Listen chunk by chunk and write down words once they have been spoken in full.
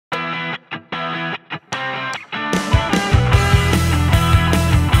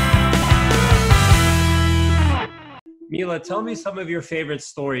Mila, tell me some of your favorite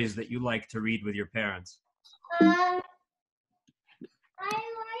stories that you like to read with your parents. I like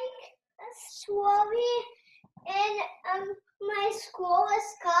a story in my school.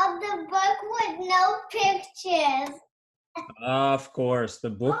 It's called The Book with No Pictures. Of course, the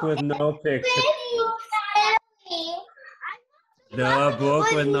book with no pictures. The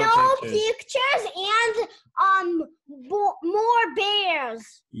book with no pictures and more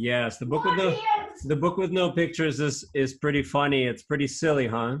bears. Yes, the book with no pictures is pretty funny. It's pretty silly,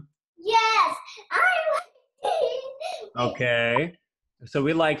 huh? Yes, I like Okay. So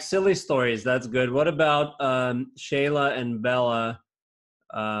we like silly stories. That's good. What about Shayla and Bella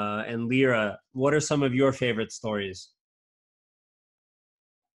and Lyra? What are some of your favorite stories?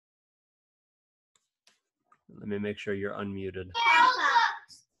 Let me make sure you're unmuted.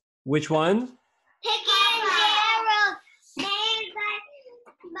 Which one? Piggy and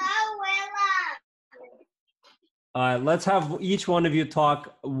Gerald. Let's have each one of you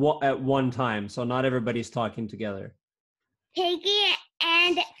talk at one time, so not everybody's talking together. Piggy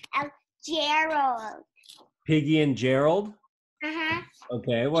and Gerald. Piggy and Gerald? Uh-huh.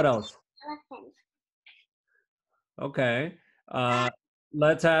 Okay, what else? Elephant. Okay.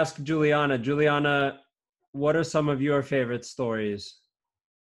 Let's ask Juliana. Juliana, what are some of your favorite stories?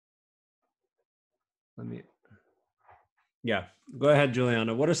 Yeah, go ahead,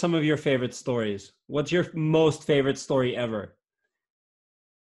 Juliana. What are some of your favorite stories? What's your most favorite story ever?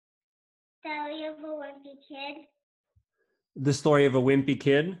 Diary of a Wimpy Kid. The story of a wimpy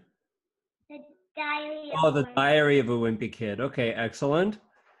kid? The Diary Oh, the Diary of a Wimpy Kid. Okay, excellent.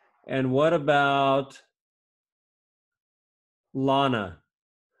 And what about Lana?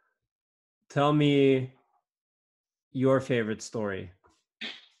 Tell me your favorite story.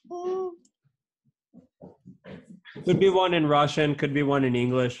 Could be one in Russian, could be one in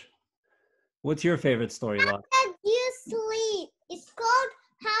English. What's your favorite story, Lana? How did you sleep? It's called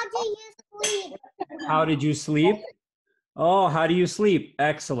How Did You Sleep? How did you sleep? Oh, how do you sleep?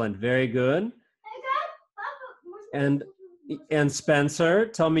 Excellent, very good. And Spencer,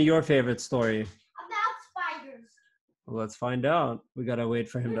 tell me your favorite story. About spiders. Well, let's find out. We gotta wait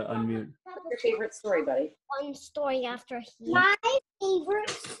for him to unmute. What's your favorite story, buddy? One story after he. My favorite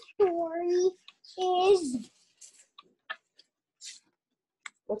story is.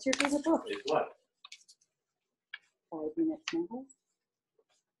 What's your favorite book? What? 5 Minutes Novel.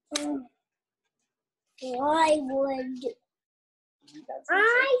 I would. That's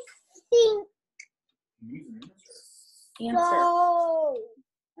I think answer. so.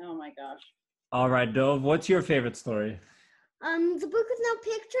 Oh my gosh. All right, Dove, what's your favorite story? The book with no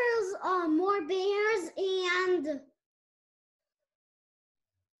pictures, more bears, and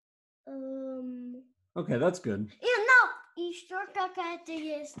Okay, that's good. И что какая-то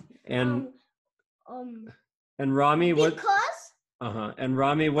есть. And Rami, what? Because. And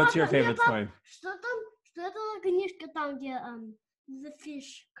Rami, what's your favorite story? Что это книжка там, где the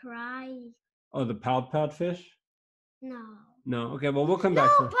fish cry? Oh, the Pout Pout fish? No. No. Okay, well, we'll come back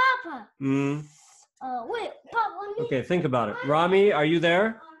to it. Papa. Wait, Papa. Okay, think about it. Rami, are you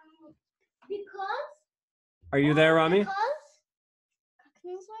there? Because. Are you there, Rami? Because. Как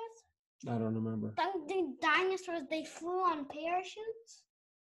называется? I don't remember. The dinosaurs, they flew on parachutes.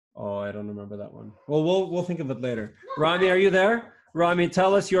 Oh, I don't remember that one. Well, we'll think of it later. Rami, are you there? Rami,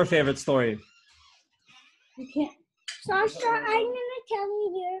 tell us your favorite story. You can't. Sasha, I'm gonna tell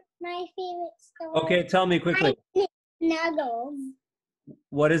you my favorite story. Okay, tell me quickly. Snuggles.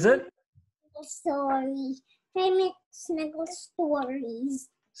 What is it? Story. Favorite snuggle stories.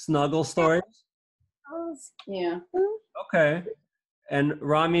 Snuggle stories? Yeah. Okay. And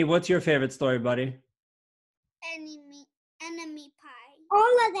Rami, what's your favorite story, buddy? Enemy pie.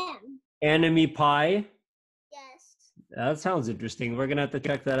 All of them. Enemy pie? Yes. That sounds interesting. We're going to have to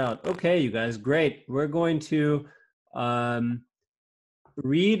check that out. Okay, you guys, great. We're going to we're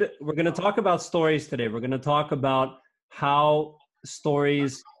going to talk about stories today. We're going to talk about how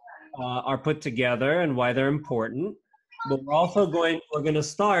stories are put together and why they're important. But we're going to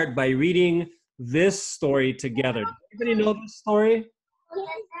start by reading this story together. Does anybody know this story?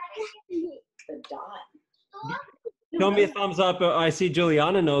 The dot. Show me a thumbs up. I see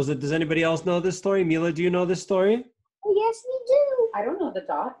Juliana knows it. Does anybody else know this story? Mila, do you know this story? Yes, we do. I don't know the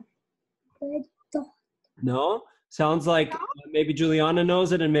dot. The dot. No? Sounds like maybe Juliana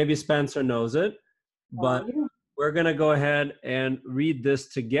knows it and maybe Spencer knows it. But we're going to go ahead and read this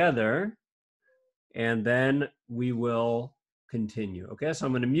together, and then we will continue. Okay, so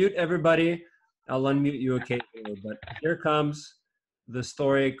I'm going to mute everybody. I'll unmute you occasionally, but here comes the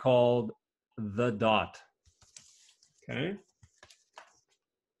story called The Dot. Okay.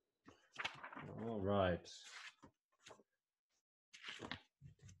 All right.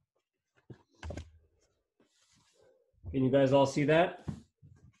 Can you guys all see that?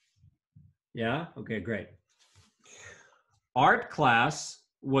 Yeah? Okay, great. Art class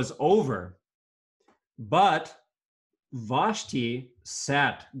was over, but Vashti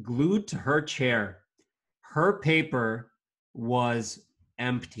sat glued to her chair. Her paper was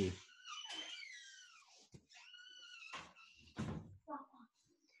empty.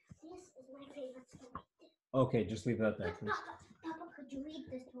 This is my favorite story. Okay, just leave that there, please. Papa, could you read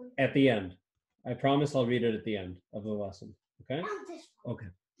this one? At the end. I promise I'll read it at the end of the lesson. Okay? And this one. Okay.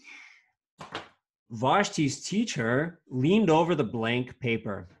 Vashti's teacher leaned over the blank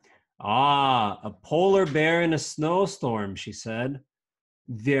paper. Ah, a polar bear in a snowstorm, she said.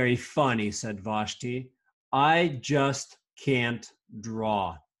 Very funny, said Vashti. I just can't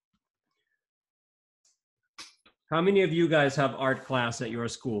draw. How many of you guys have art class at your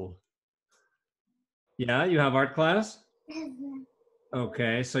school? Yeah, you have art class?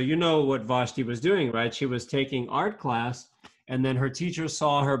 Okay, so you know what Vashti was doing, right? She was taking art class, and then her teacher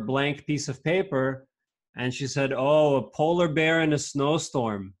saw her blank piece of paper, and she said, oh, a polar bear in a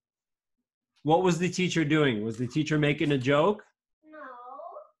snowstorm. What was the teacher doing? Was the teacher making a joke? No.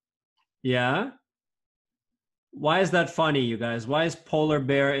 Yeah? Why is that funny, you guys? Why is polar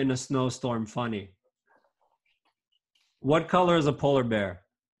bear in a snowstorm funny? What color is a polar bear?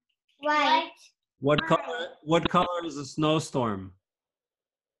 White. What color is a snowstorm?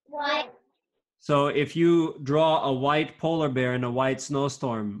 White. So if you draw a white polar bear in a white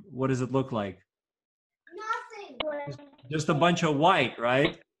snowstorm, what does it look like? Nothing. Just a bunch of white,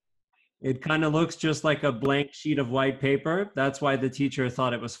 right? It kind of looks just like a blank sheet of white paper. That's why the teacher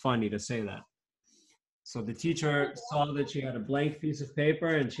thought it was funny to say that. So the teacher saw that she had a blank piece of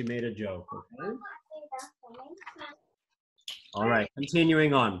paper and she made a joke, okay? All right,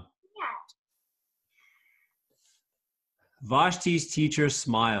 continuing on. Vashti's teacher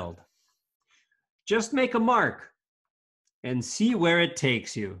smiled. Just make a mark and see where it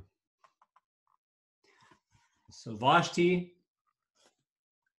takes you. So Vashti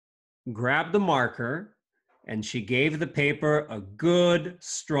grabbed the marker and she gave the paper a good,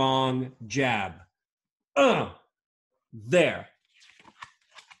 strong jab. There.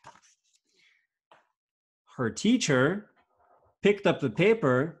 Her teacher picked up the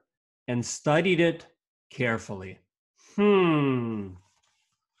paper and studied it carefully.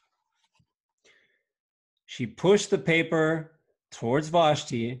 She pushed the paper towards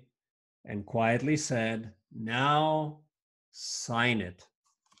Vashti and quietly said, now sign it.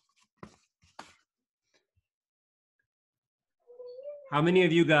 How many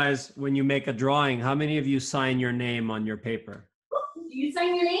of you guys, when you make a drawing, how many of you sign your name on your paper? Do you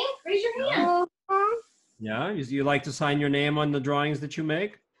sign your name? Raise your hand. Yeah, you like to sign your name on the drawings that you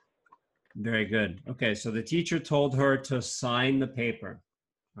make? Very good. Okay, so the teacher told her to sign the paper,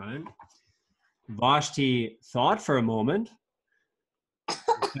 right? Vashti thought for a moment,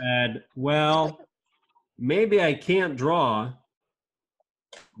 said, well, maybe I can't draw,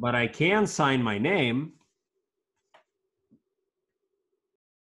 but I can sign my name.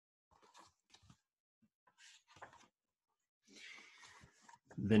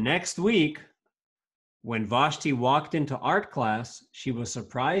 The next week, when Vashti walked into art class, she was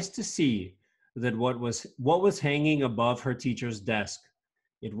surprised to see that what was hanging above her teacher's desk.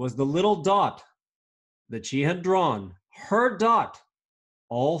 It was the little dot that she had drawn, her dot,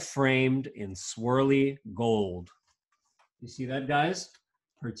 all framed in swirly gold. You see that, guys?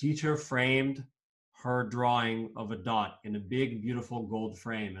 Her teacher framed her drawing of a dot in a big, beautiful gold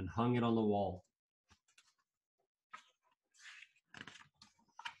frame and hung it on the wall.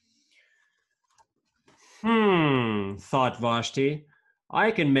 Thought Vashti.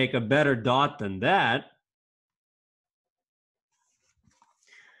 I can make a better dot than that.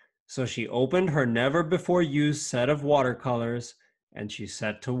 So she opened her never-before-used set of watercolors and she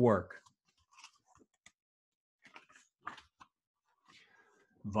set to work.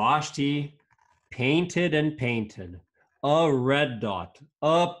 Vashti painted and painted. A red dot,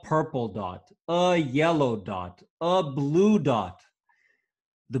 a purple dot, a yellow dot, a blue dot.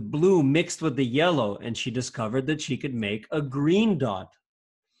 The blue mixed with the yellow, and she discovered that she could make a green dot.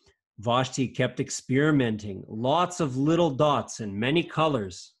 Vashti kept experimenting, lots of little dots in many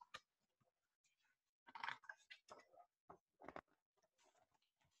colors.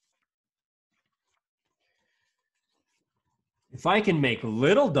 If I can make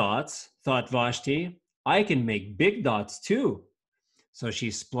little dots, thought Vashti, I can make big dots too. So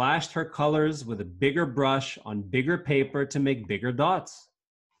she splashed her colors with a bigger brush on bigger paper to make bigger dots.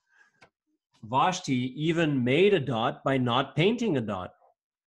 Vashti even made a dot by not painting a dot.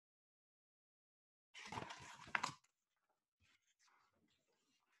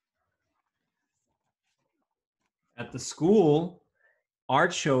 At the school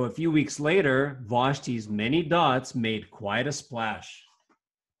art show a few weeks later, Vashti's many dots made quite a splash.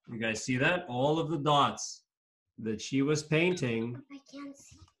 You guys see that? All of the dots that she was painting, I can't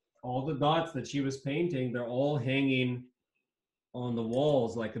see. all the dots that she was painting, they're all hanging on the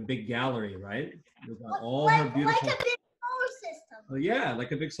walls like a big gallery, right? They've got all her beautiful... Like a big solar system. Oh, yeah,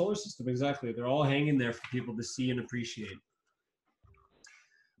 like a big solar system, exactly. They're all hanging there for people to see and appreciate.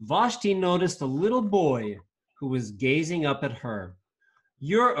 Vashti noticed a little boy who was gazing up at her.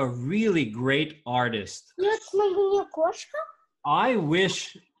 You're a really great artist. I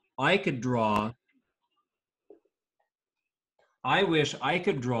wish I could draw. I wish I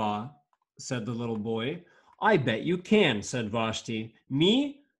could draw, said the little boy. I bet you can, said Vashti.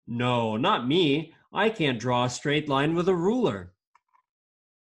 Me? No, not me. I can't draw a straight line with a ruler.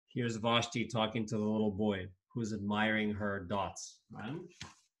 Here's Vashti talking to the little boy who's admiring her dots. Right?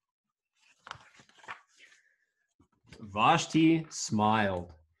 Vashti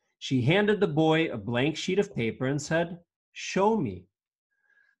smiled. She handed the boy a blank sheet of paper and said, "Show me."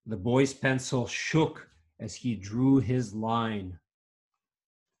 The boy's pencil shook as he drew his line.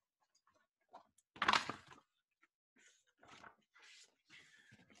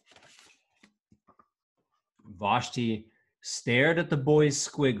 Vashti stared at the boy's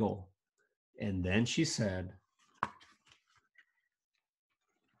squiggle, and then she said,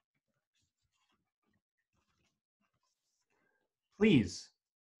 "Please,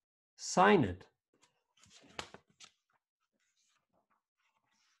 sign it."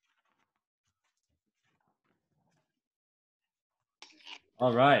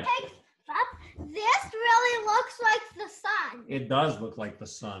 All right. Hey, Bob, this really looks like the sun. It does look like the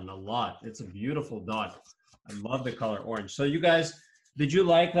sun a lot. It's a beautiful dot. I love the color orange. So you guys, did you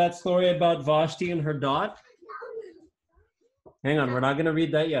like that story about Vashti and her dot? Hang on, we're not going to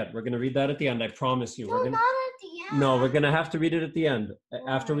read that yet. We're going to read that at the end. I promise you. No, We're gonna... not at the end. No, we're going to have to read it at the end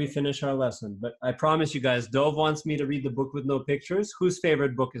after we finish our lesson. But I promise you guys, Dove wants me to read the book with no pictures. Whose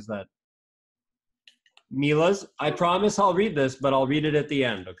favorite book is that? Mila's. I promise I'll read this, but I'll read it at the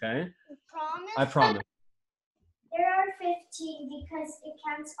end, okay? Promise? I promise. There are 15 because it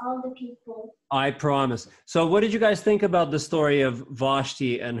counts all the people. I promise. So what did you guys think about the story of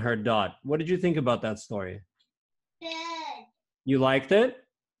Vashti and her dot? What did you think about that story? Good. You liked it?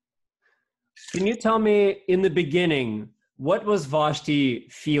 Can you tell me in the beginning, what was Vashti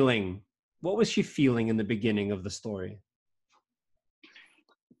feeling? What was she feeling in the beginning of the story?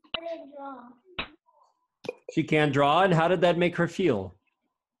 I didn't draw. She can't draw, and how did that make her feel?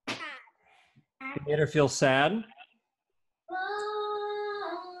 It made her feel sad.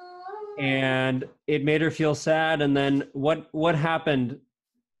 And it made her feel sad, and then what happened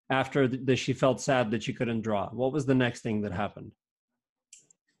after she felt sad that she couldn't draw? What was the next thing that happened?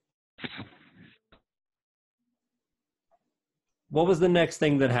 What was the next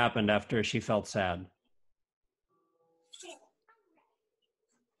thing that happened after she felt sad?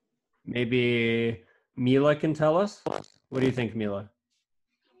 Maybe Mila can tell us? What do you think, Mila?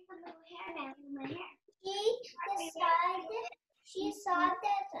 She saw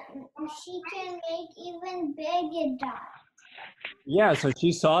that she can make even bigger dots. Yeah, so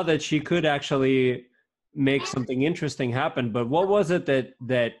she saw that she could actually make something interesting happen. But what was it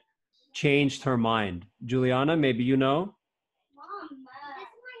that changed her mind? Juliana, maybe you know? Mom,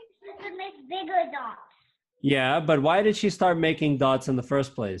 she could make bigger dots. Yeah, but why did she start making dots in the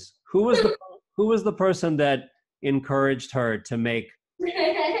first place? Who was the person that encouraged her to make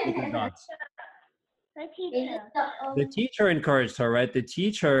bigger dots? The teacher. The teacher encouraged her, right? The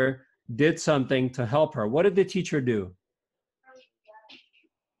teacher did something to help her. What did the teacher do?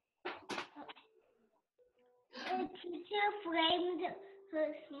 The teacher framed her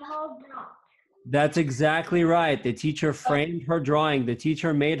small dot. That's exactly right. The teacher framed her drawing. The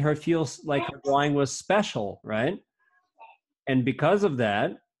teacher made her feel like her drawing was special, right? And because of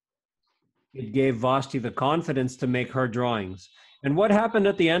that, it gave Vashti the confidence to make her drawings. And what happened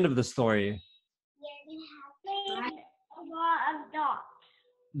at the end of the story? A lot of dots.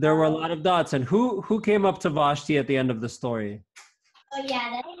 There were a lot of dots. And who came up to Vashti at the end of the story? Oh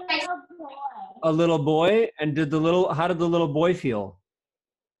yeah, A little boy. A little boy. And how did the little boy feel?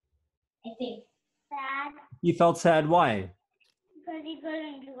 I think. Sad He felt sad. Why? because he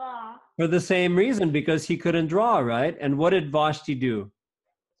couldn't draw. For the same reason, because he couldn't draw, right? And what did Vashti do?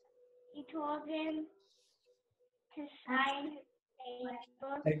 He told him to sign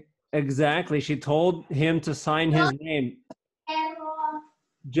a book. Exactly. She told him to sign his name,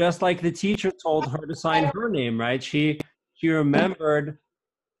 just like the teacher told her to sign her name, right? She remembered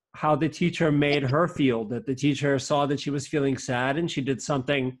how the teacher made her feel, that the teacher saw that she was feeling sad and she did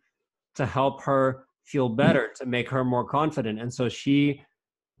something to help her feel better, to make her more confident. And so she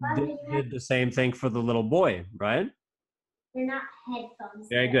did the same thing for the little boy, right? They're not headphones.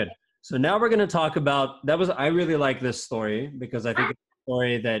 Very good. So now we're going to talk about, I really like this story because I think it's a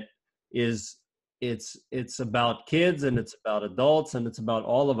story that is, it's about kids and it's about adults and it's about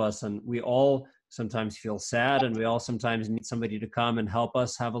all of us. And we all sometimes feel sad and we all sometimes need somebody to come and help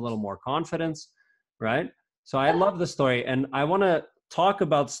us have a little more confidence, right? So I love the story, and I want to talk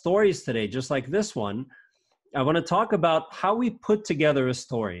about stories today, just like this one. I want to talk about how we put together a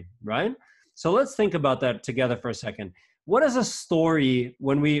story, right? So let's think about that together for a second. What is a story,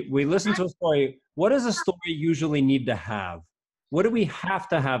 when we listen to a story, what does a story usually need to have? What do we have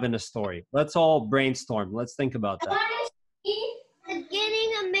to have in a story? Let's all brainstorm. Let's think about that.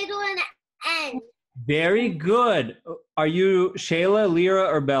 Beginning, a middle, and an end. Very good. Are you Shayla, Lyra,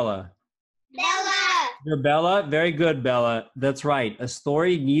 or Bella? Bella. You're Bella? Very good, Bella. That's right. A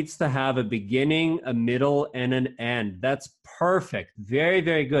story needs to have a beginning, a middle, and an end. That's perfect. Very,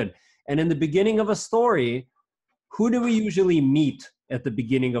 very good. And in the beginning of a story, who do we usually meet at the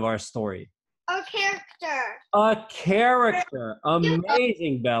beginning of our story? A character. A character.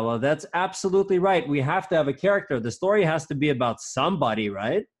 Amazing, Bella. That's absolutely right. We have to have a character. The story has to be about somebody,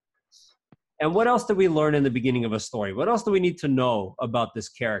 right? And what else do we learn in the beginning of a story? What else do we need to know about this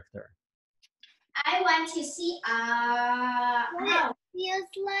character? I want to see What it feels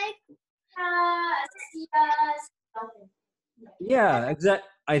like. Yeah, exactly.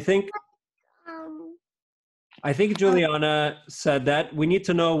 I think Juliana said that we need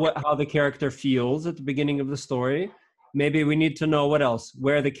to know how the character feels at the beginning of the story. Maybe we need to know what else,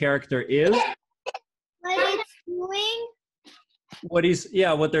 where the character is, What it's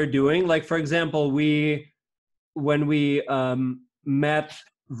doing. what they're doing. Like, for example, when we met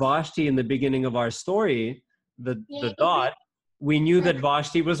Vashti in the beginning of our story, the dot, we knew that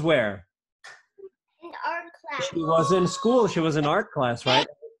Vashti was where? In art class. She was in school. She was in art class, right?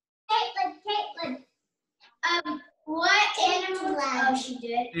 Caitlin. What animal she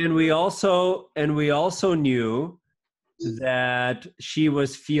did? And we also knew that she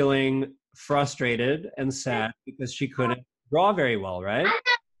was feeling frustrated and sad because she couldn't draw very well, right? Stop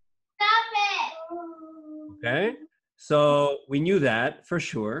it. Okay. So we knew that for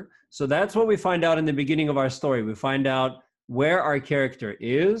sure. So that's what we find out in the beginning of our story. We find out where our character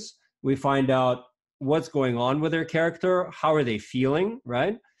is. We find out what's going on with their character. How are they feeling,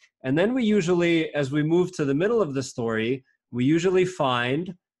 right? And then we usually, as we move to the middle of the story, we usually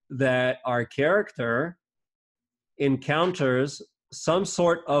find that our character encounters some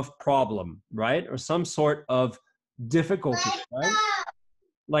sort of problem, right? Or some sort of difficulty, right?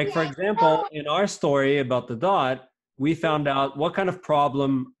 Like, for example, in our story about the dot, we found out what kind of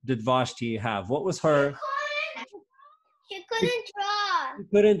problem did Vashti have? What was her? She couldn't draw. She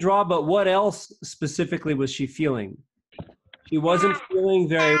couldn't draw, but what else specifically was she feeling? She wasn't feeling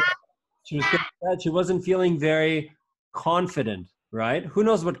very, she was sad. She wasn't feeling very confident, right? Who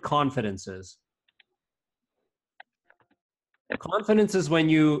knows what confidence is? Confidence is when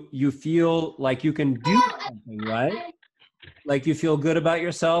you feel like you can do something, right? Like you feel good about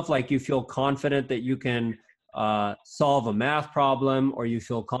yourself, like you feel confident that you can solve a math problem, or you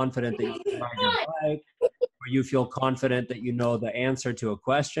feel confident that you can ride your bike, or you feel confident that you know the answer to a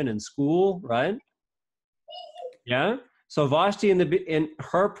question in school, right? Yeah. So Vashti, in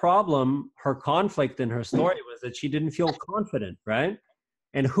her problem, her conflict in her story was that she didn't feel confident, right?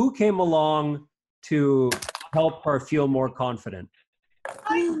 And who came along to help her feel more confident?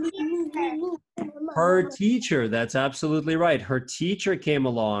 Her teacher. That's absolutely right. Her teacher came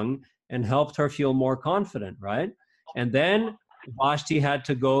along and helped her feel more confident, right? And then Vashti had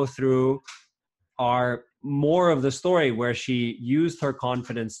to go through more of the story where she used her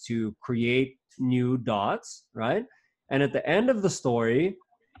confidence to create new dots, right? And at the end of the story,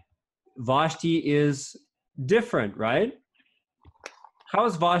 Vashti is different, right? How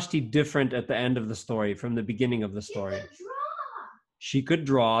is Vashti different at the end of the story from the beginning of the story? She could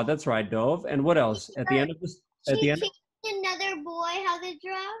draw. That's right, Dove. And what else? At the end of this, She teach another boy how to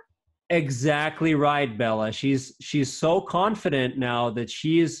draw. Exactly right, Bella. She's so confident now that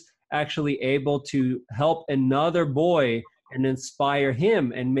she's actually able to help another boy and inspire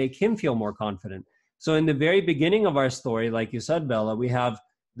him and make him feel more confident. So in the very beginning of our story, like you said, Bella, we have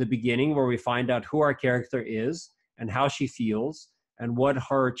the beginning where we find out who our character is and how she feels and what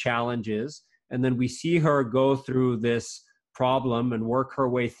her challenge is. And then we see her go through this problem and work her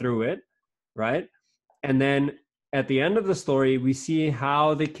way through it, right? And then at the end of the story, we see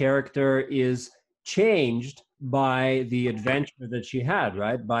how the character is changed by the adventure that she had,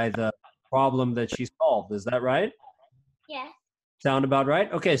 right? By the problem that she solved. Is that right? Yes. Sound about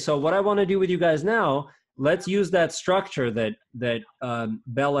right? Okay, so what I want to do with you guys now, let's use that structure that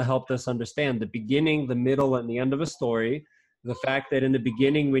Bella helped us understand, the beginning, the middle, and the end of a story. The fact that in the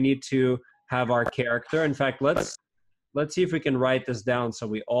beginning we need to have our character. In fact, let's see if we can write this down so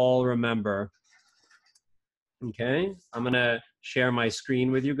we all remember. Okay, I'm going to share my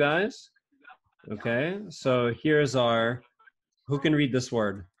screen with you guys. Okay, so here's our, who can read this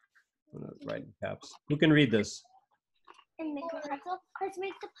word? I'm going to write in caps. Who can read this? And make a puzzle. Let's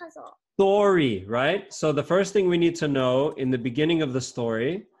make the puzzle. Story, right? So the first thing we need to know in the beginning of the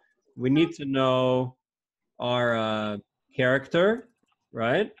story, we need to know our character,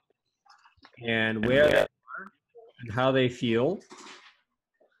 right? And where they are and how they feel.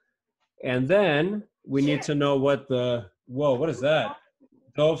 And then we need to know what the, whoa, what is that?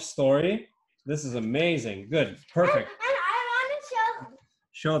 Dove's story. This is amazing. Good. Perfect. And I want to show.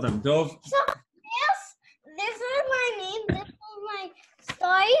 Show them. Dove. So this is my name. This is my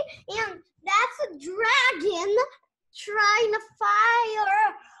story, and that's a dragon trying to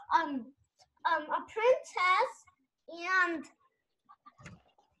fire a princess, and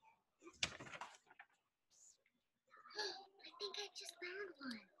I think I just found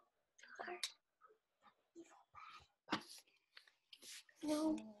one.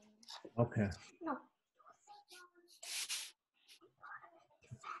 No. Okay. No.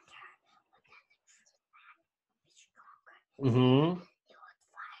 Mm-hmm.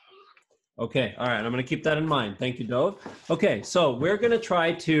 Okay, all right, I'm gonna keep that in mind. Thank you, Dove. Okay, so we're gonna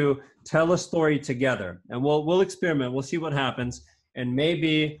try to tell a story together, and we'll experiment. We'll see what happens, and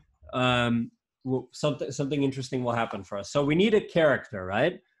maybe something interesting will happen for us. So we need a character,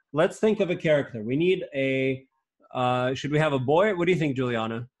 right? Let's think of a character. We need a. Should we have a boy? What do you think,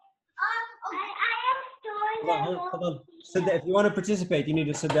 Juliana? I have stories. Hold on. Sit down. If you want to participate, you need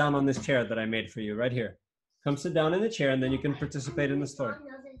to sit down on this chair that I made for you, right here. Come sit down in the chair, and then you can participate in the story.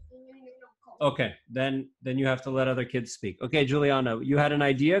 Okay, then you have to let other kids speak. Okay, Juliana, you had an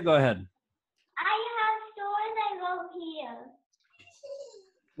idea? Go ahead. I have stories. I go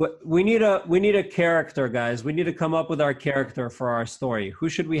here. We need a character, guys. We need to come up with our character for our story. Who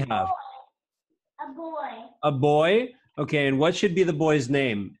should we have? A boy. A boy? Okay, and what should be the boy's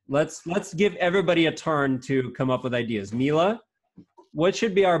name? Let's give everybody a turn to come up with ideas. Mila, what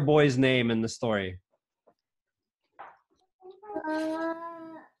should be our boy's name in the story?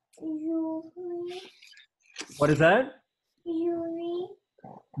 Yuri. What is that? Yuri.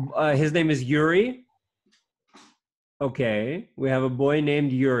 His name is Yuri. Okay, we have a boy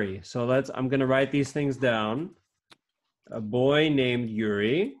named Yuri. So I'm going to write these things down. A boy named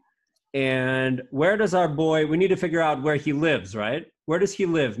Yuri. And where does our boy, we need to figure out where he lives, right? Where does he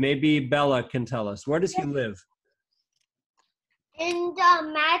live? Maybe Bella can tell us. Where does he live? In the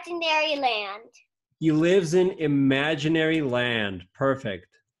imaginary land. He lives in imaginary land. Perfect.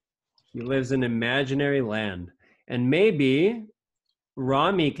 He lives in imaginary land. And maybe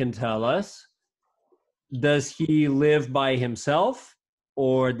Rami can tell us, does he live by himself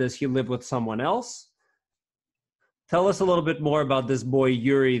or does he live with someone else? Tell us a little bit more about this boy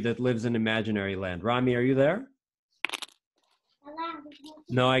Yuri that lives in imaginary land. Rami, are you there?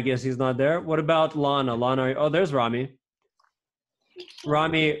 No, I guess he's not there. What about Lana? Lana, oh, there's Rami.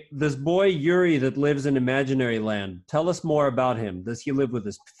 Rami, this boy Yuri that lives in imaginary land, tell us more about him. Does he live with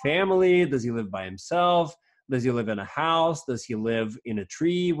his family? Does he live by himself? Does he live in a house? Does he live in a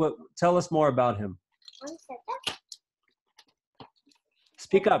tree? Tell us more about him.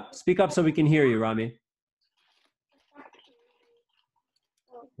 Speak up so we can hear you, Rami.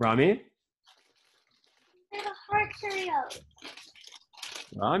 Rami?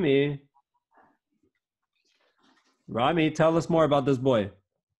 Rami, tell us more about this boy.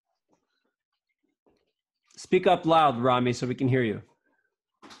 Speak up loud, Rami, so we can hear you.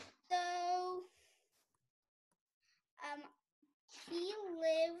 So, he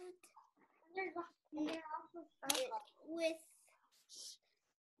lived with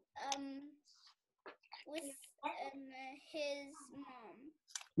his mom.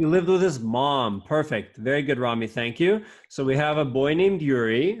 You lived with his mom. Perfect. Very good, Rami. Thank you. So we have a boy named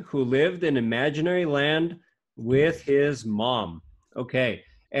Yuri who lived in imaginary land with his mom. Okay.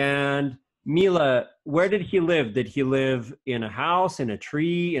 And Mila, where did he live? Did he live in a house, in a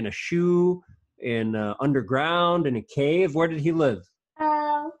tree, in a shoe, in underground, in a cave? Where did he live?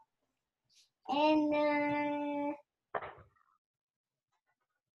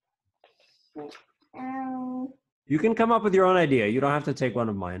 You can come up with your own idea. You don't have to take one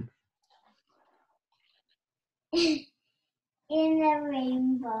of mine. In a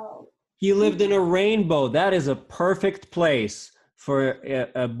rainbow. He lived in a rainbow. That is a perfect place for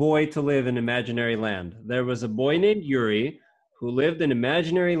a boy to live in imaginary land. There was a boy named Yuri who lived in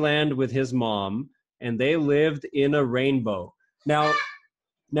imaginary land with his mom, and they lived in a rainbow. Now,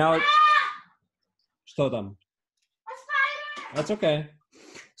 Stodam. That's okay.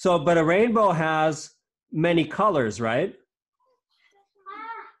 So, but a rainbow has many colors, right?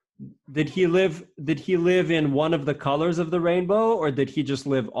 Did he live in one of the colors of the rainbow, or did he just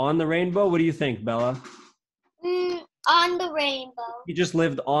live on the rainbow? What do you think, Bella? On the rainbow. He just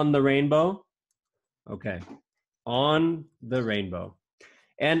lived on the rainbow? Okay. On the rainbow.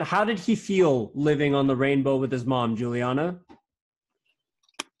 And how did he feel living on the rainbow with his mom, Juliana?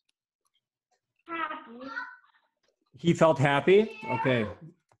 Happy. He felt happy? Okay.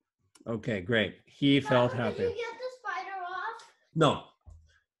 Okay, great. He felt happy. Did you get the spider off? No.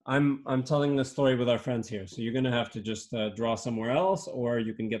 I'm telling the story with our friends here. So you're going to have to just draw somewhere else, or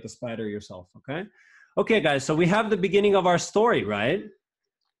you can get the spider yourself, okay? Okay, guys, so we have the beginning of our story, right?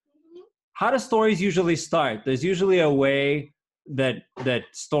 How do stories usually start? There's usually a way that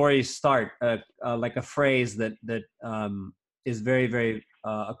stories start, like a phrase that is very, very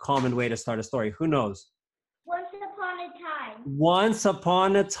a common way to start a story. Who knows? Once upon a time. Once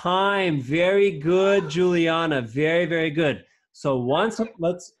upon a time. Very good, Juliana. Very, very good. So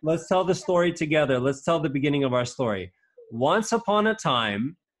let's tell the story together. Let's tell the beginning of our story. Once upon a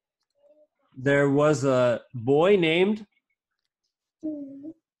time, there was a boy named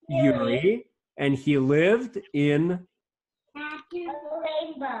Yuri, and he lived in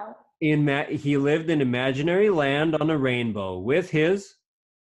Rainbow. he lived in imaginary land on a rainbow with his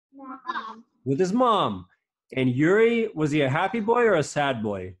mom. And Yuri, was he a happy boy or a sad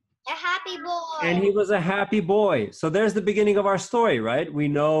boy? A happy boy. And he was a happy boy. So there's the beginning of our story, right? We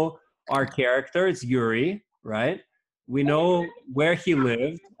know our character, it's Yuri, right? We know where he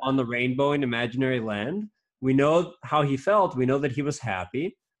lived on the rainbow in imaginary land. We know how he felt. We know that he was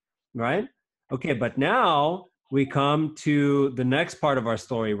happy, right? Okay, but now we come to the next part of our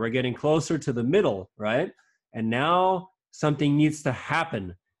story. We're getting closer to the middle, right? And now something needs to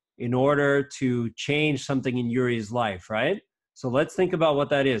happen in order to change something in Yuri's life, right? So let's think about what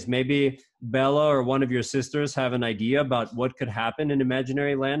that is. Maybe Bella or one of your sisters have an idea about what could happen in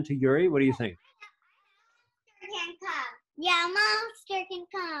imaginary land to Yuri. What do you think? Can come. Yeah, a monster can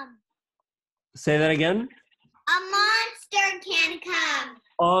come. Say that again. A monster can come.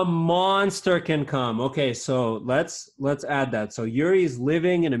 A monster can come. Okay, so let's add that. So Yuri's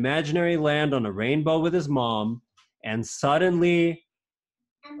living in imaginary land on a rainbow with his mom, and suddenly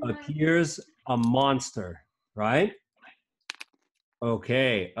appears a monster, right?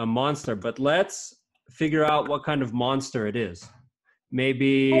 Okay, a monster. But let's figure out what kind of monster it is.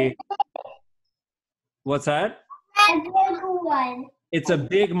 Maybe, what's that? A big one. It's a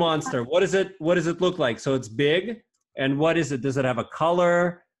big monster. What does it look like? So it's big, and what is it? Does it have a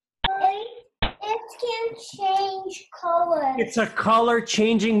color? It can change colors. It's a color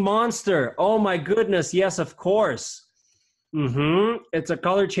changing monster. Oh my goodness, yes, of course. It's a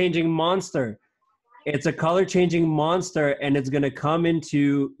color changing monster. It's a color changing monster, and it's going to come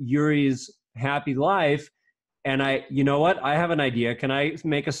into Yuri's happy life. And you know what? I have an idea. Can I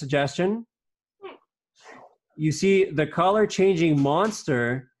make a suggestion? You see, the color changing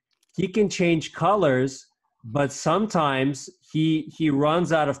monster, he can change colors, but sometimes he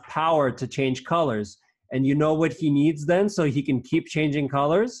runs out of power to change colors. And you know what he needs then so he can keep changing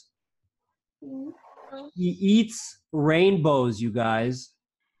colors? He eats rainbows, you guys.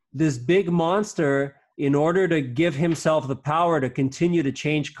 This big monster, in order to give himself the power to continue to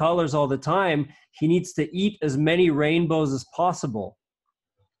change colors all the time, he needs to eat as many rainbows as possible.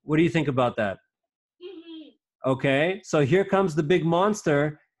 What do you think about that? Okay, so here comes the big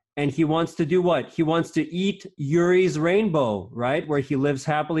monster, and he wants to do what? He wants to eat Yuri's rainbow, right? Where he lives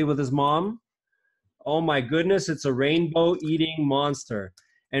happily with his mom. Oh my goodness, it's a rainbow eating monster.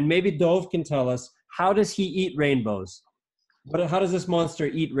 And maybe Dove can tell us, how does he eat rainbows? How does this monster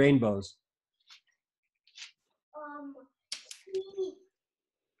eat rainbows? He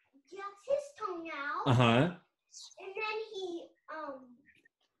gets his tongue out. Uh-huh. And then he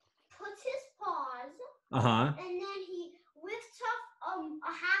puts his paws. Uh-huh. And then he whips up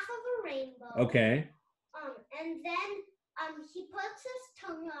a half of a rainbow. Okay. And then he puts his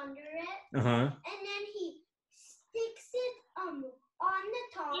tongue under it. Uh-huh. And then he sticks it on the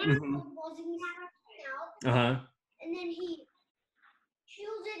tongue. Out. Uh-huh. And then he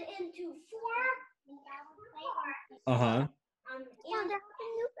chews it into 4. Uh-huh. And he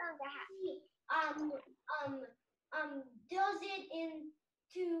does it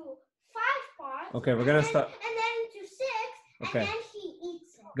into 5 parts. Okay, we're gonna stop. And then into 6. Okay. And then he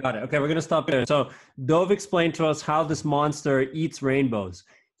eats it. Got it. Okay, we're going to stop there. So Dove explained to us how this monster eats rainbows.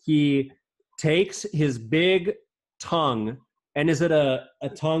 He takes his big tongue And is it a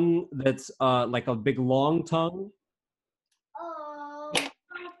tongue that's like a big long tongue? 5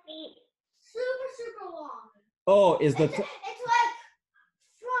 feet. Super long. Oh, is the It's like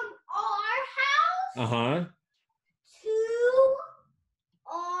from our house uh-huh. to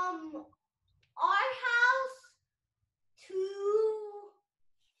our house to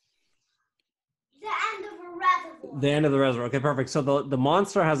the end of a reservoir. The end of the reservoir. Okay, perfect. So the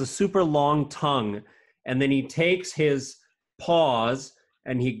monster has a super long tongue, and then he takes his paws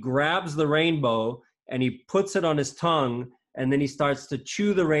and he grabs the rainbow and he puts it on his tongue, and then he starts to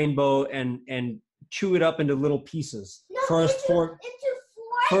chew the rainbow and chew it up into little pieces. No, First into four,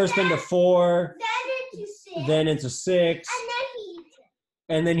 4. first into 4, Then into 6. then into 6.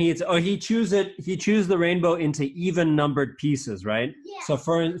 And then he eats. Oh, he chews the rainbow into even numbered pieces, right? Yeah. So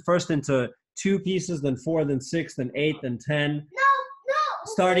first into 2 pieces, then 4, then 6, then 8, then 10. No.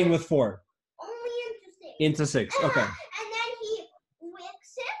 Starting with 4. Only Into 6. Okay. And then he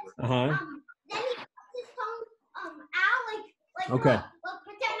wicks it. Uh-huh. Then he puts his tongue out like Okay. Look,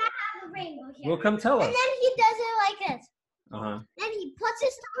 pretend I have a rainbow here. Well, come tell us. And then he does it like this. Uh-huh. Then he puts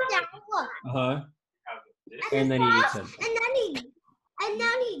his tongue down. Look. Uh-huh. And then he eats it. And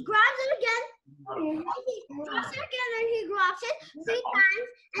then he grabs it again. And he drops it again, and he drops it 3 times.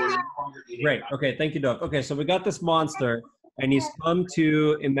 And then Great. Okay, thank you, Doc. Okay, so we got this monster, and he's come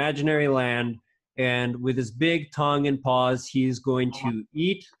to imaginary land, and with his big tongue and paws, he's going to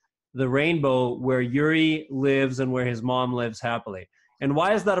eat the rainbow where Yuri lives and where his mom lives happily. And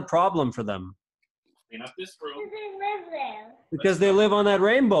why is that a problem for them? Clean up this room. they live there. Because they live on that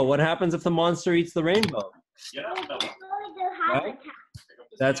rainbow. What happens if the monster eats the rainbow? Get up, Bella. Right?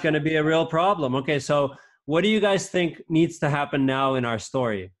 That's going to be a real problem. Okay, so what do you guys think needs to happen now in our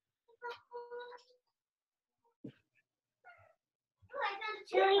story?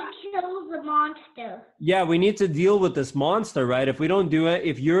 Kills the monster. Yeah, we need to deal with this monster, right? If we don't do it,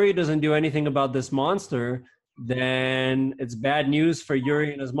 if Yuri doesn't do anything about this monster, then it's bad news for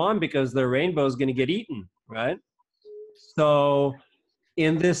Yuri and his mom because their rainbow is going to get eaten, right? So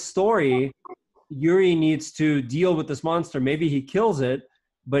in this story, Yuri needs to deal with this monster. Maybe he kills it,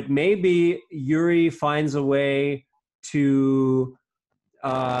 but maybe Yuri finds a way to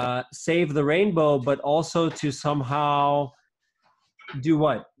save the rainbow, but also to somehow do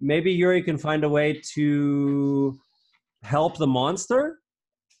what? Maybe Yuri can find a way to help the monster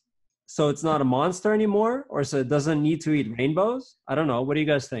so it's not a monster anymore, or so it doesn't need to eat rainbows. I don't know. What do you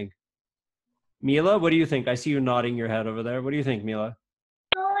guys think? Mila, what do you think? I see you nodding your head over there. What do you think, Mila?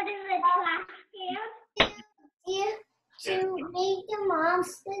 What is it last year? To make the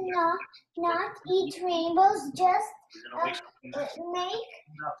monster not eat rainbows, just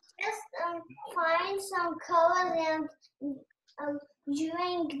find some colors and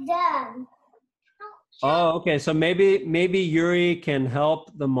drink them. Oh, okay. So maybe Yuri can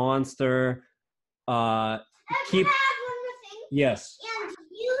help the monster keep. I have one more thing. Yes. And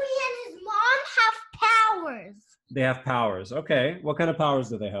Yuri and his mom have powers. They have powers. Okay. What kind of powers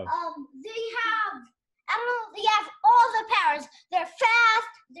do they have? They have all the powers. They're fast.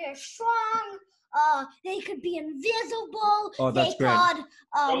 They're strong. They could be invisible. Oh, that's great.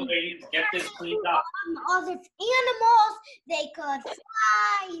 Go, ladies, get this cleaned up. Other animals. They could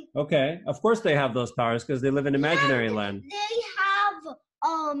fly. Okay. Of course they have those powers because they live in imaginary land. They have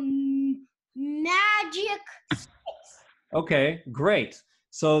magic sticks. Okay, great.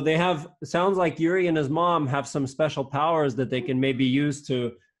 So they have, sounds like Yuri and his mom have some special powers that they can maybe use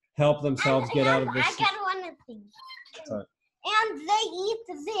to help themselves get out of this. I got one thing. Sorry. And they eat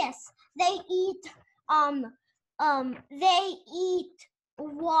this. They eat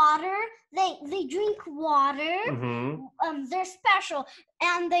water. They drink water. Mm-hmm. They're special.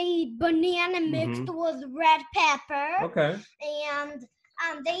 And they eat banana mixed with red pepper. Okay. And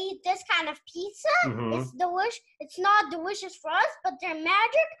they eat this kind of pizza. Mhm. It's delicious. It's not delicious for us, but they're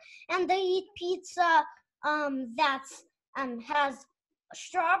magic. And they eat pizza that's has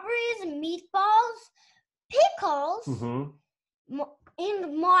strawberries, meatballs, pickles,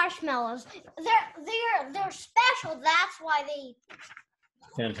 and marshmallows. They're special. That's why they eat.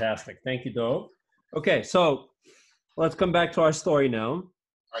 Fantastic. Thank you, Dove. Okay, so let's come back to our story now. All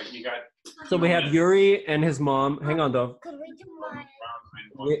right, you got. So we have Yuri and his mom. Hang on, Dove. Could we do mine?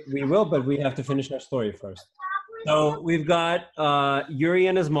 We will, but we have to finish our story first. So we've got Yuri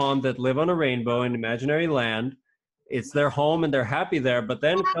and his mom that live on a rainbow in imaginary land. It's their home and they're happy there, but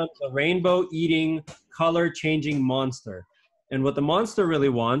then comes a rainbow-eating, color-changing monster. And what the monster really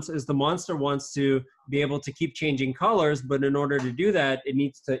wants is the monster wants to be able to keep changing colors, but in order to do that, it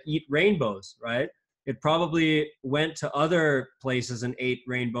needs to eat rainbows, right? It probably went to other places and ate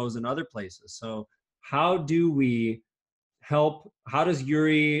rainbows in other places. So how do we help? How does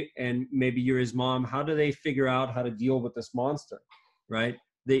Yuri and maybe Yuri's mom, how do they figure out how to deal with this monster, right?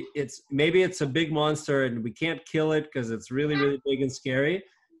 Maybe it's a big monster and we can't kill it because it's really, really big and scary,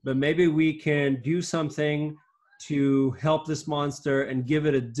 but maybe we can do something to help this monster and give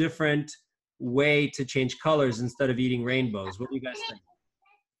it a different way to change colors instead of eating rainbows. What do you guys think?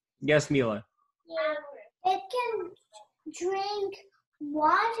 Yes, Mila. It can drink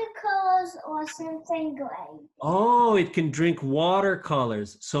watercolors or something gray. Oh, it can drink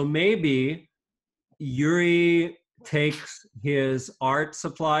watercolors. So maybe Yuri takes his art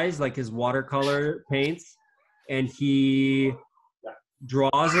supplies, like his watercolor paints, and he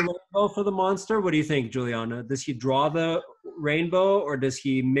draws a rainbow for the monster. What do you think, Juliana? Does he draw the rainbow, or does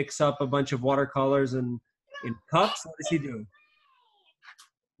he mix up a bunch of watercolors in cups? What does he do?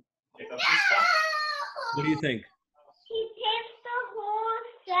 Pick up this stuff. What do you think? He takes the whole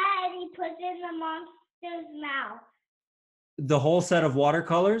set and he puts it in the monster's mouth. The whole set of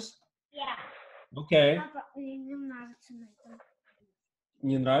watercolors? Yeah. Okay. Papa, мне нравится на этом.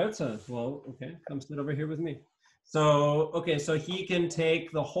 Не нравится? Well, okay. Come sit over here with me. So, okay, so he can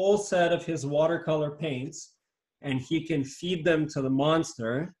take the whole set of his watercolor paints and he can feed them to the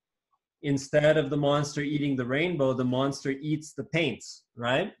monster. Instead of the monster eating the rainbow, the monster eats the paints,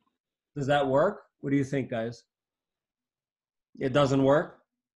 right? Does that work? What do you think, guys? It doesn't work?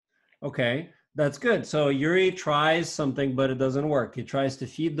 Okay, that's good. So Yuri tries something, but it doesn't work. He tries to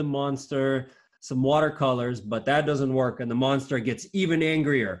feed the monster some watercolors, but that doesn't work, and the monster gets even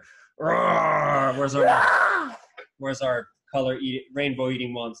angrier. Roar! Where's our rainbow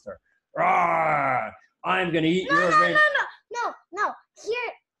eating monster? Roar! I'm gonna eat your rainbow. No.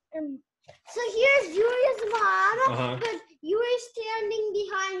 Here, so here's Yuri's mom, but Yuri's standing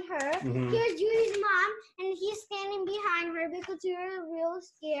behind her. Mhm. Here's Yuri's mom, and he's standing behind her because Yuri's real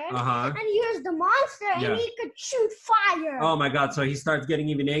scared. Uh-huh. And here's the monster, Yeah. and he could shoot fire. Oh my God! So he starts getting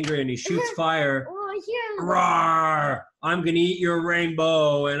even angry, and he shoots fire. Oh, here's Roar! I'm gonna eat your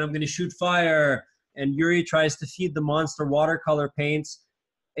rainbow, and I'm gonna shoot fire. And Yuri tries to feed the monster watercolor paints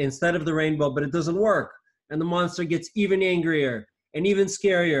instead of the rainbow, but it doesn't work. And the monster gets even angrier and even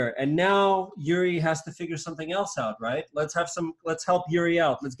scarier. And now Yuri has to figure something else out, right? Let's help Yuri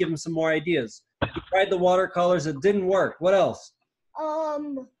out. Let's give him some more ideas. He tried the watercolors, it didn't work. What else?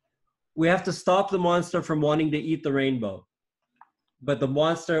 We have to stop the monster from wanting to eat the rainbow. But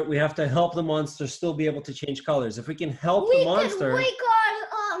we have to help the monster still be able to change colors. If we can help the monster.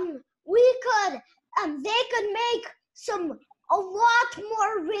 They could make a lot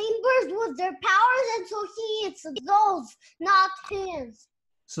more rainbows with their powers, and so he eats those, not his.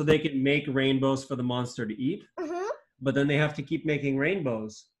 So they can make rainbows for the monster to eat, but then they have to keep making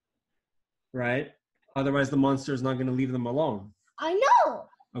rainbows, right? Otherwise, the monster is not going to leave them alone. I know.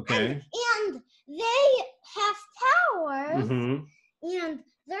 Okay. And they have powers, Mm-hmm. and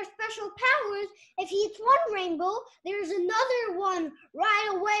their special powers. If he eats one rainbow, there's another one right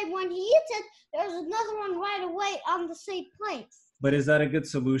away. When he eats it, there's another one right away on the same place. But is that a good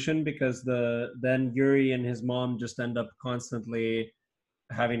solution? Because then Yuri and his mom just end up constantly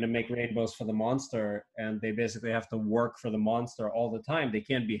having to make rainbows for the monster, and they basically have to work for the monster all the time. They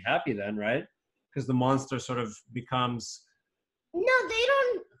can't be happy then, right? Because the monster sort of becomes. No, they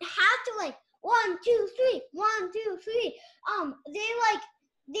don't have to 1, 2, 3, 1, 2, 3.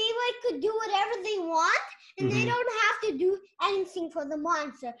 They could do whatever they want, and they don't have to do anything for the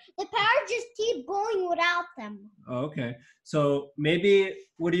monster. The powers just keep going without them. Oh, okay. So maybe,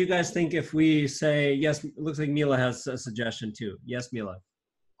 what do you guys think if we say, yes, it looks like Mila has a suggestion too. Yes, Mila.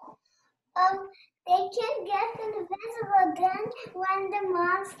 They can get invisible, then when the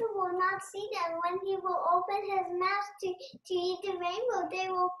monster will not see them, when he will open his mouth to eat the rainbow, they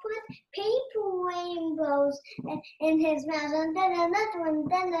will put paper rainbows in his mouth, and then another one,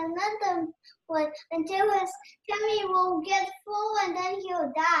 until his tummy will get full, and then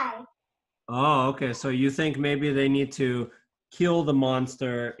he'll die. Oh, okay. So you think maybe they need to kill the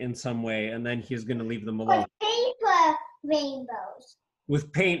monster in some way, and then he's going to leave them alone. With paper rainbows.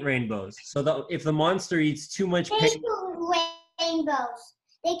 With paint rainbows. So that if the monster eats too much paint. Paper rainbows.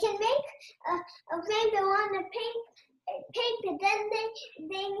 They can make a rainbow on the paper.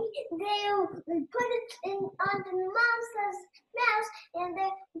 Then they'll put it on the monster's mouth, and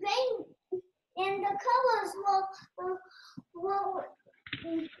the colors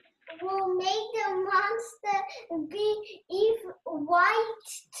will make the monster be white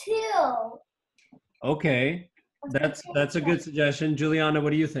too. Okay. That's a good suggestion. Juliana, what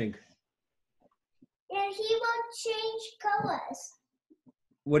do you think? And he will change colors.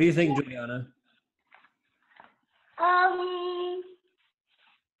 What do you think, Juliana?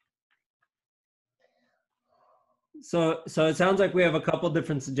 So it sounds like we have a couple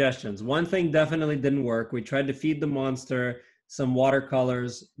different suggestions. One thing definitely didn't work. We tried to feed the monster some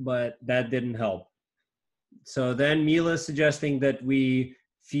watercolors, but that didn't help. So then Mila's suggesting that we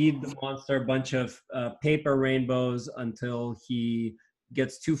feed the monster a bunch of paper rainbows until he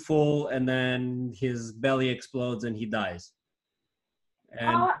gets too full, and then his belly explodes and he dies. And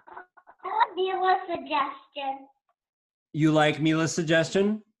I'll give a suggestion. you like Mila's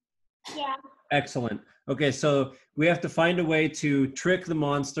suggestion? Yeah. Excellent. Okay, so we have to find a way to trick the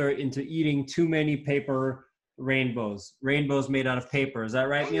monster into eating too many paper rainbows. Rainbows made out of paper. Is that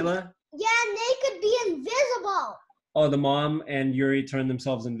right, Mila? Yeah, and they could be invisible. Oh, the mom and Yuri turn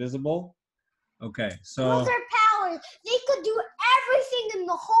themselves invisible? Okay, so... With their powers, they could do everything in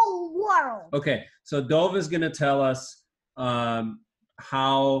the whole world. Okay, so Dove is going to tell us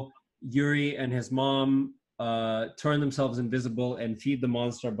how Yuri and his mom turn themselves invisible and feed the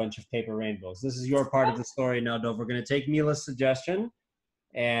monster a bunch of paper rainbows. This is your part of the story now, Dove. We're going to take Mila's suggestion,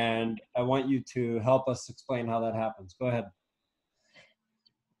 and I want you to help us explain how that happens. Go ahead.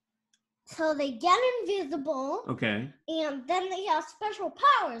 So they get invisible. Okay. And then they have special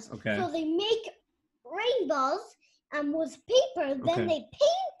powers. Okay. So they make rainbows with paper. Then Okay. they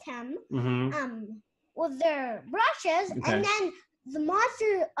paint them with their brushes. Okay. And then the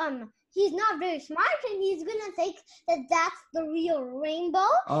monster, he's not very smart, and he's gonna think that that's the real rainbow.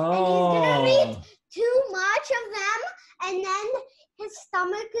 And he's gonna eat too much of them, and then his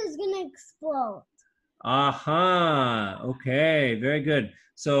stomach is gonna explode. Aha. Okay, very good.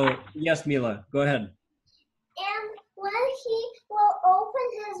 So, yes, Mila, go ahead. And when he will open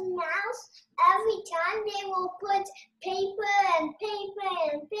his mouth, every time they will put paper and paper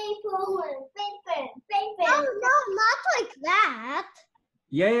and paper and paper and paper. No, not like that.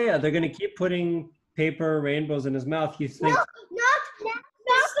 Yeah. They're going to keep putting paper rainbows in his mouth. You think... Not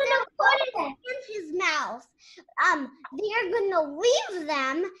gonna put it in his mouth. They're gonna leave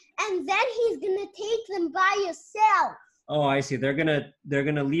them, and then he's gonna take them by himself. Oh, I see. They're gonna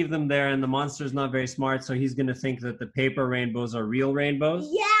leave them there, and the monster's not very smart, so he's gonna think that the paper rainbows are real rainbows.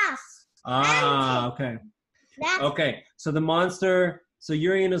 Yes. Okay. That's Okay. So the monster, so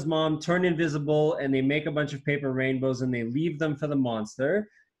Yuri and his mom turn invisible, and they make a bunch of paper rainbows, and they leave them for the monster.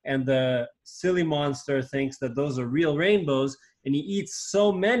 And the silly monster thinks that those are real rainbows, and he eats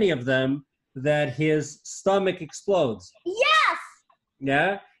so many of them that his stomach explodes. yes.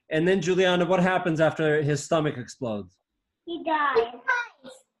 Yeah? And then, Juliana, what happens after his stomach explodes? He dies.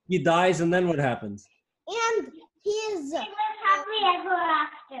 He dies, and then what happens? And he's He lives happily ever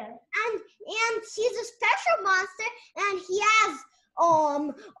after. and he's a special monster, and he has a lot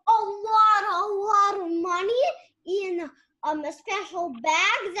of money in a special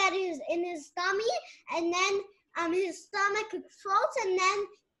bag that is in his stomach, and then his stomach explodes, and then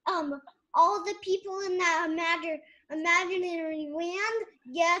all the people in that imaginary land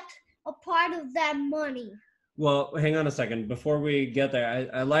get a part of that money. Well, hang on a second. Before we get there,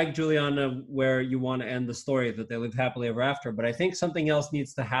 I like, Juliana, where you want to end the story, that they live happily ever after, but I think something else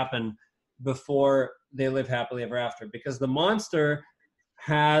needs to happen before they live happily ever after, because the monster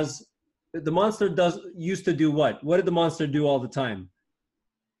used to do what? What did the monster do all the time?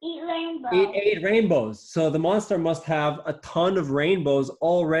 Eat rainbows. Ate rainbows. So the monster must have a ton of rainbows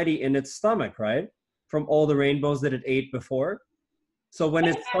already in its stomach, right? From all the rainbows that it ate before. So when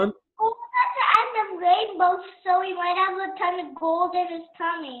it's fun. Oh, that's the end of rainbows, so he might have a ton of gold in his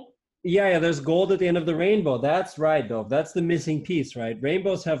tummy. Yeah, there's gold at the end of the rainbow. That's right, Dove. That's the missing piece, right?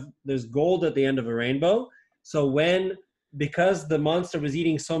 There's gold at the end of a rainbow. So because the monster was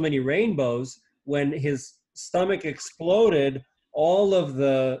eating so many rainbows, when his stomach exploded, all of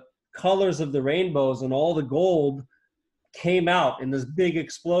the colors of the rainbows and all the gold came out in this big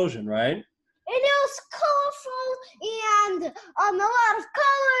explosion, right? And it was colorful, and a lot of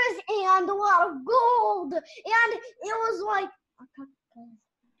colors, and a lot of gold, and it was like,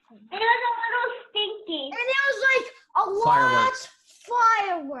 It was a little stinky. and it was like a lot of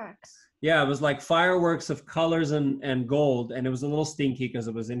fireworks. Yeah, it was like fireworks of colors and gold, and it was a little stinky because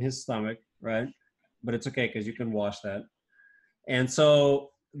it was in his stomach, right? But it's okay because you can wash that. And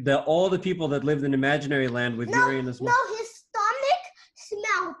so all the people that lived in imaginary land with Yuri and his mom. No, his stomach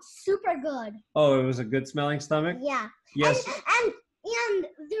smelled super good. Oh, it was a good smelling stomach? Yeah. Yes. And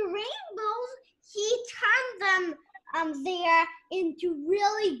the rainbows, he turned them there into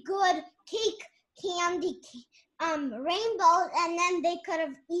really good candy rainbows, and then they could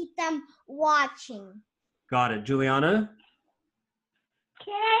have eat them watching. Got it. Juliana?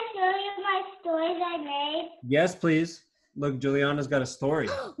 Can I show you my stories I made? Yes, please. Look, Juliana's got a story.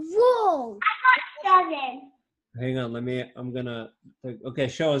 Whoa! 7. Hang on, okay,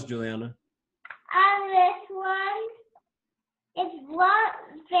 show us, Juliana. On this one, It's what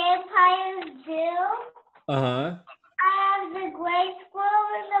vampires do. Uh-huh. I have the gray squirrel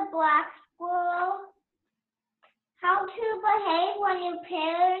and the black squirrel. How to behave when your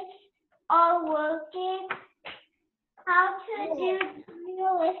parents are working. How to do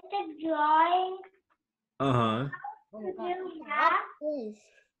realistic drawing. Uh-huh. Oh To my God. do math. Yes.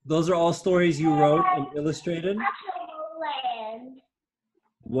 Those are all stories you wrote and illustrated? Land.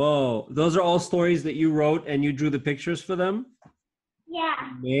 Whoa. Those are all stories that you wrote and you drew the pictures for them? Yeah.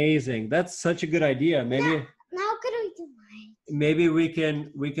 Amazing. That's such a good idea. Now could we do mine? Maybe we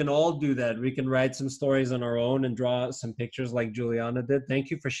can all do that. We can write some stories on our own and draw some pictures like Juliana did. Thank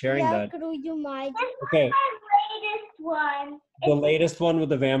you for sharing Yeah, that. could we do mine? This Okay. is my latest one. The latest one with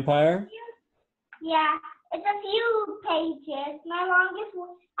the vampire? Yeah, it's a few pages. My longest one.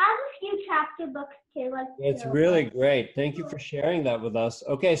 I have a few chapter books too. Like It's two. really great. Thank you for sharing that with us.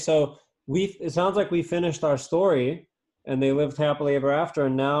 Okay, so it sounds like we finished our story and they lived happily ever after.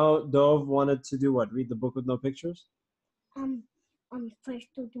 And now Dove wanted to do what? Read the book with no pictures? First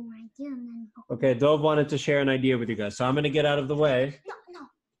to do my idea and then. Okay, Dove wanted to share an idea with you guys. So I'm going to get out of the way. No.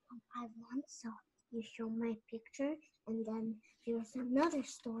 I want so you show my picture and then there's another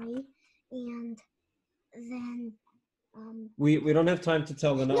story and then We don't have time to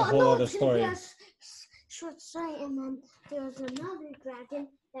tell the whole other story. Yes, short story and then there's another dragon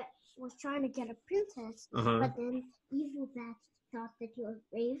that was trying to get a princess, but then evil bat thought that he was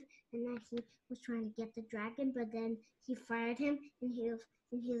brave and that he was trying to get the dragon, but then he fired him and he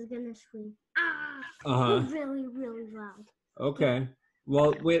was gonna scream really really loud. Okay.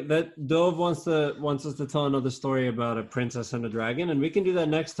 Well, wait. That Dove wants us to tell another story about a princess and a dragon, and we can do that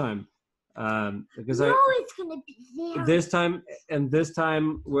next time. Because it's gonna be there. this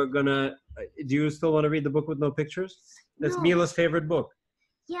time we're gonna. Do you still want to read the book with no pictures? That's No. Mila's favorite book.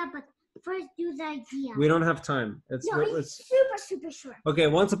 Yeah, but first do the idea. We don't have time. It's super short. Okay.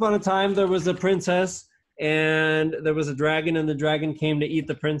 Once upon a time, there was a princess, and there was a dragon, and the dragon came to eat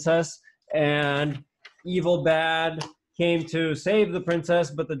the princess, and evil bad came to save the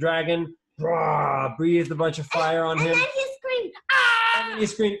princess, but the dragon breathed a bunch of fire on him. And then he screamed, "Ah!" And then he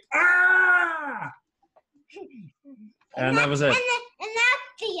screamed, "Ah!" And that was it. And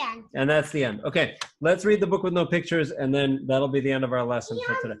that's the end. And that's the end. Okay, let's read the book with no pictures, and then that'll be the end of our lesson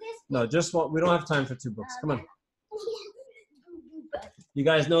for today. No, just one. We don't have time for two books. Come on. You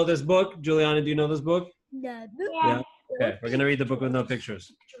guys know this book? Juliana, do you know this book? No. Yeah. Okay, we're gonna read the book with no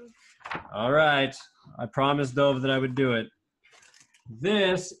pictures. All right. I promised Dove that I would do it.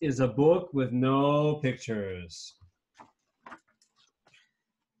 This is a book with no pictures.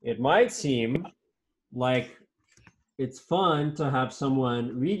 It might seem like it's fun to have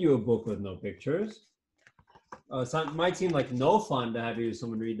someone read you a book with no pictures. It might seem like no fun to have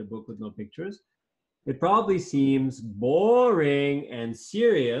someone read a book with no pictures. It probably seems boring and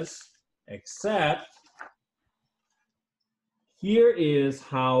serious, except here is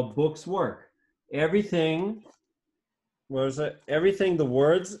how books work. Everything the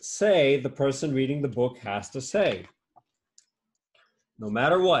words say, the person reading the book has to say. No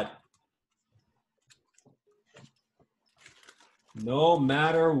matter what. No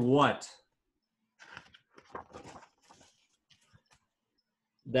matter what.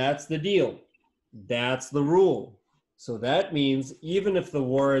 That's the deal. That's the rule. So that means even if the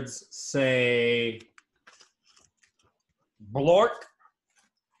words say blork,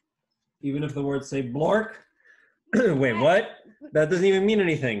 even if the words say blork, wait, what? That doesn't even mean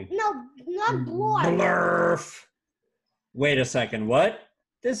anything. No, not blork. Blurf. Wait a second, what?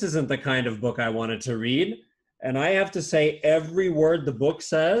 This isn't the kind of book I wanted to read. And I have to say every word the book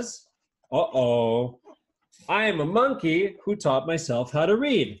says? Uh-oh. I am a monkey who taught myself how to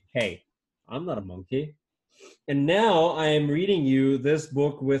read. Hey, I'm not a monkey. And now I am reading you this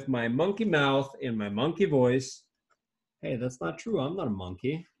book with my monkey mouth in my monkey voice. Hey, that's not true. I'm not a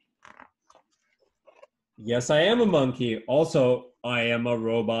monkey. Yes, I am a monkey. Also, I am a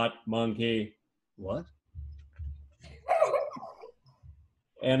robot monkey. What?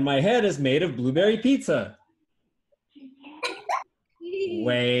 And my head is made of blueberry pizza.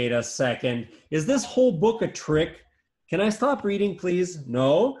 Wait a second. Is this whole book a trick? Can I stop reading, please?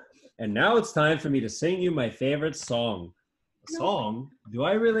 No? And now it's time for me to sing you my favorite song. A song? Do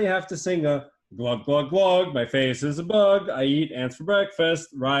I really have to sing a glug, glug, glug, my face is a bug, I eat ants for breakfast,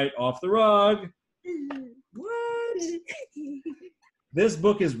 right off the rug? What? This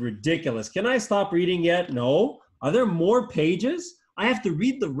book is ridiculous. Can I stop reading yet? No? Are there more pages? I have to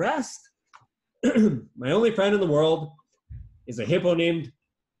read the rest? My only friend in the world is a hippo named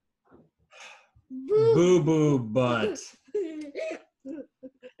Boo Boo Butt. Boo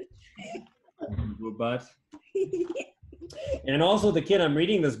Boo Butt. And also the kid I'm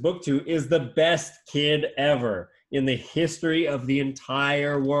reading this book to is the best kid ever in the history of the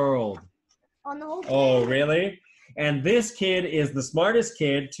entire world. On the whole Oh, really? And this kid is the smartest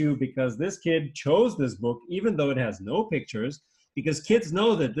kid too, because this kid chose this book, even though it has no pictures, because kids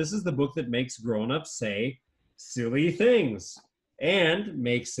know that this is the book that makes grown-ups say silly things and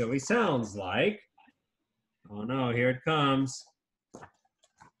make silly sounds like, oh no, here it comes.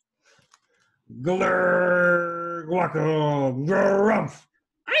 Glur, guaco, grumph.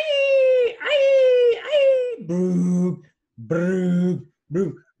 Aye, aye, aye, broog, broog,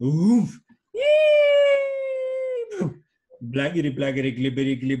 broog, oof. Blaggity, blaggity,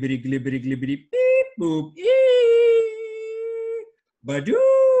 glibbity, glibbity, glibbity, glibbity, beep, boop, ee,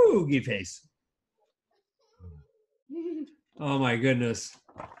 badoogie face. Oh my goodness.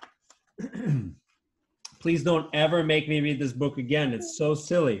 Please don't ever make me read this book again. It's so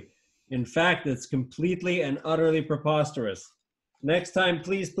silly. In fact, it's completely and utterly preposterous. Next time,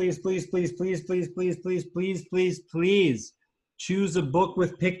 please, please, please, please, please, please, please, please, please, please, please choose a book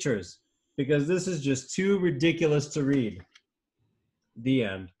with pictures, because this is just too ridiculous to read. The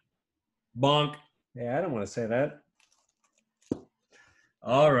end. Bonk. Yeah, I don't want to say that.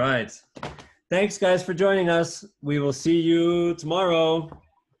 All right. Thanks, guys, for joining us. We will see you tomorrow.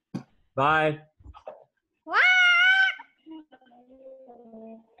 Bye.